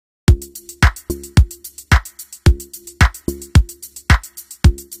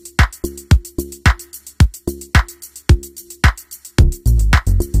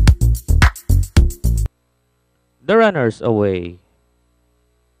the runners away.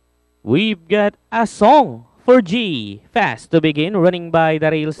 We've got a song for G. Fast to begin, running by the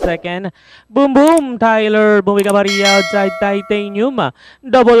rail second. Boom boom, Tyler. Bumigabari outside Titanium.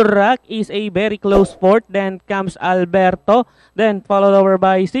 Double rack is a very close fourth. Then comes Alberto. Then followed over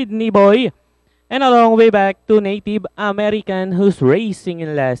by Sydney Boy. And a long way back to Native American, who's racing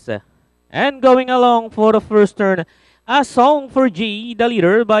in last. And going along for the first turn, a song for G, the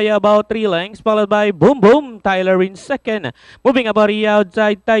leader by about 3 lengths, followed by Boom Boom, Tyler in second. Moving about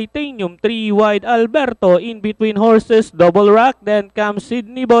outside Titanium, 3 wide Alberto, in between horses, Double Rock, then comes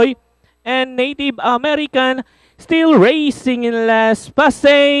Sydney Boy, and Native American, still racing in last,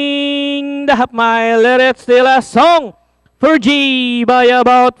 passing the half mile. It's still a song for G by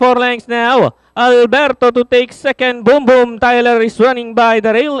about 4 lengths now. Alberto to take second, Boom Boom, Tyler is running by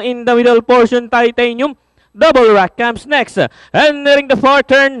the rail in the middle portion, Titanium. Double Rack comes next. Entering the fourth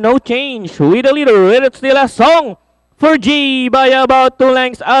turn, no change with the leader. It's still a song for G by about 2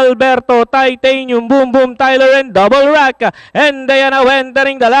 lengths. Alberto, Titanium, Boom Boom, Tyler, and Double Rack. And they are now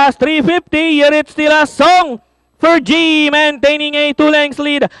entering the last 350. Here it's still a song for G, maintaining a 2 lengths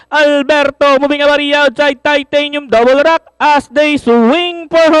lead. Alberto moving away outside Titanium, Double Rack as they swing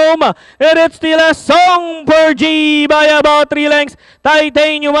for home. And it's still a song for G by about 3 lengths.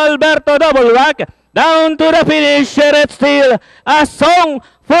 Titanium, Alberto, Double Rack. Down to the finish, and it's still a song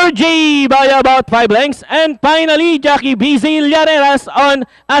for G by about 5 lengths. And finally, Jackie Busy Llarenas on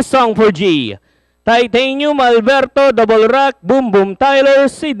a song for G. Titanium, Alberto, Double Rock, Boom Boom,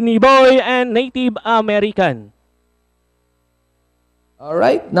 Tyler, Sydney Boy, and Native American.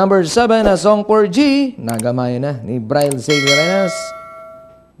 Alright, number 7, a song for G. Nagamay na ni Brian Llarenas.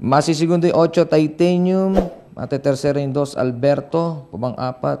 Masisigundo yung 8, Titanium. Matetercero yung 2, Alberto.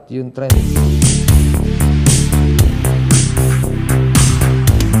 Pumang-4, yung trend.